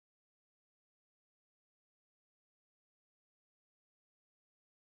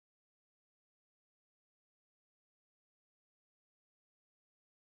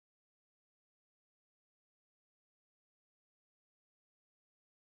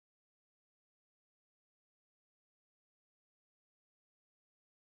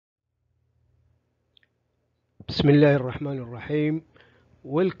بسم الله الرحمن الرحيم.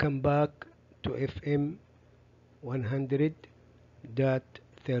 Welcome back to FM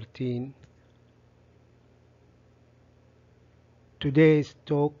 100.13. Today's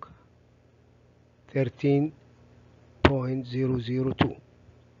talk 13.002.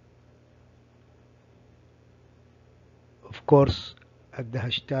 Of course, at the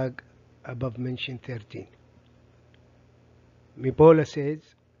hashtag above mentioned 13. MiPoLa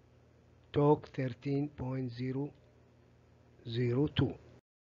says talk 13.002.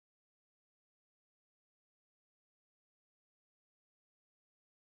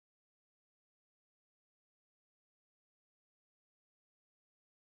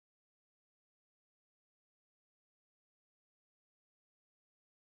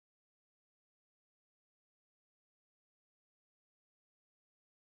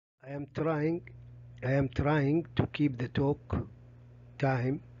 I am trying to keep the talk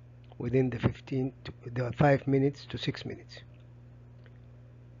time within the 5 minutes to 6 minutes.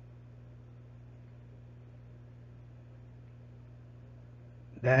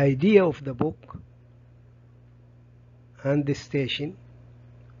 The idea of the book and the station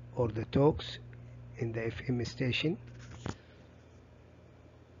or the talks in the FM station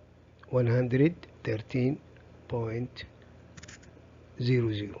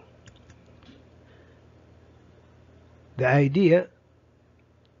 113.00. The idea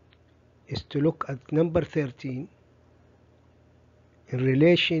is to look at number 13 in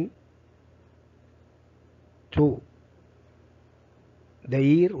relation to the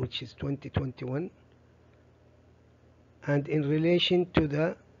year, which is 2021, and in relation to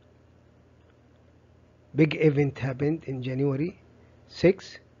the big event happened in January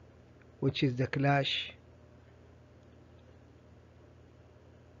 6, which is the clash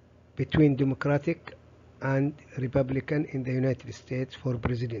between Democratic and Republican in the United States for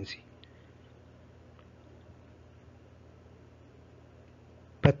presidency.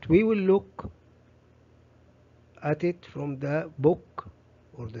 But we will look at it from the book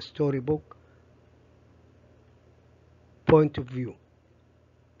or the storybook point of view.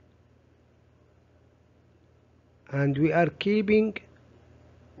 And we are keeping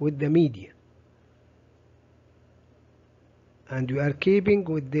with the media. And we are keeping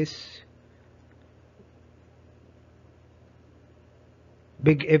with this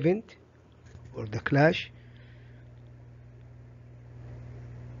big event or the clash.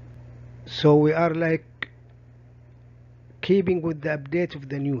 So we are like keeping with the update of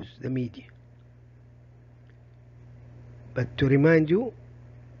the news, the media. But to remind you,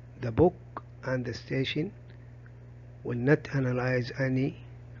 the book and the station will not analyze any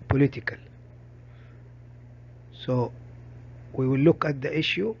political. So we will look at the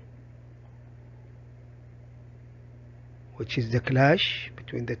issue, which is the clash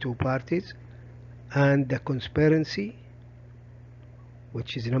between the two parties, and the conspiracy,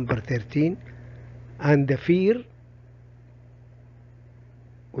 which is number 13, and the fear,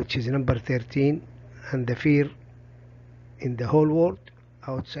 which is number 13, and the fear in the whole world,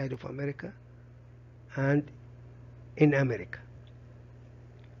 outside of America and in America.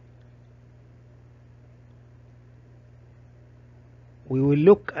 We will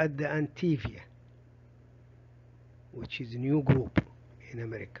look at the Antifa, which is a new group in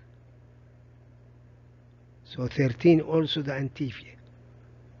America. So 13 also the Antifa,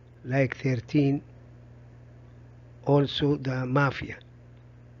 like 13 also the mafia,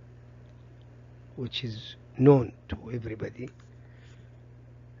 which is known to everybody.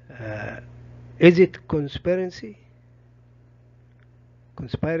 Is it conspiracy?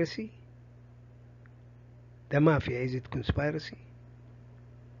 The mafia, is it conspiracy?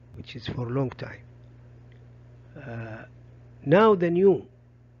 Which is for a long time. Now the new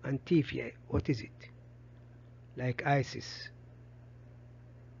Antifa, what is it? Like ISIS.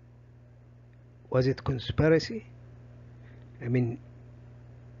 Was it conspiracy? I mean,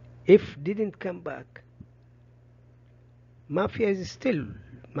 if didn't come back, mafia is still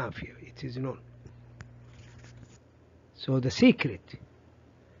mafia, it is known. So the secret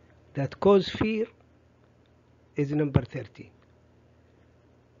that cause fear is number 13.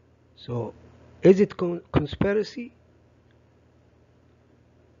 So is it conspiracy?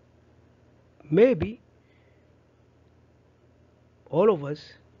 Maybe all of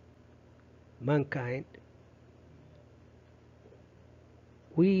us, mankind,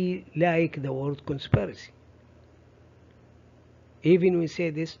 we like the word conspiracy. Even we say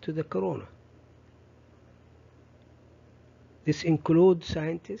this to the corona. This includes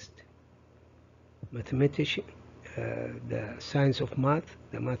scientists, mathematicians, the science of math,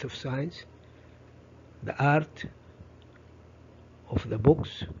 the math of science, the art of the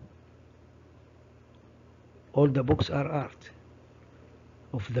books, All the books are art.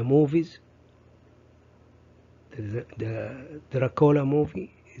 Of the movies, the Dracula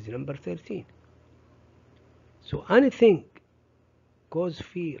movie is number 13. So anything cause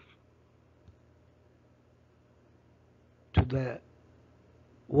fear to the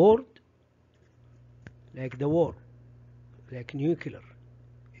world, like the war, like nuclear,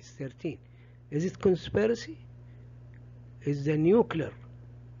 is 13. Is it conspiracy? Is the nuclear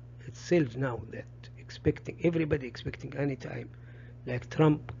itself now that everybody expecting any time, like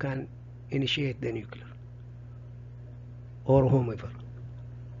Trump can initiate the nuclear or whomever?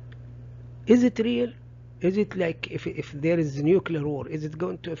 Is it real? Is it like if there is a nuclear war, is it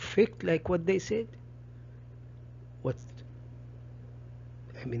going to affect like what they said? What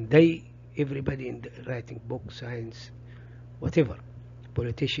I mean, everybody in the writing books, science, whatever,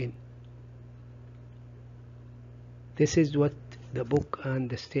 politician. This is what the book and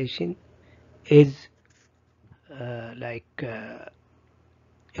the station is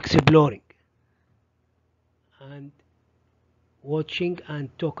exploring and watching and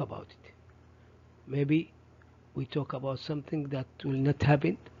talk about it. Maybe we talk about something that will not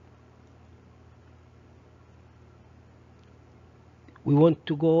happen. We want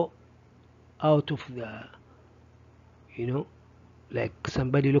to go out of the, like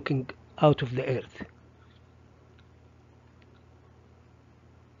somebody looking out of the earth.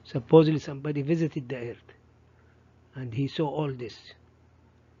 Supposedly somebody visited the earth and he saw all this.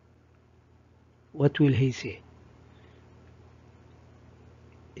 What will he say?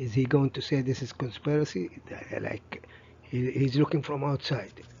 Is he going to say this is conspiracy? Like he's looking from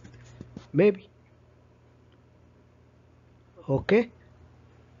outside? Maybe. Okay.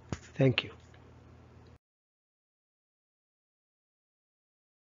 Thank you.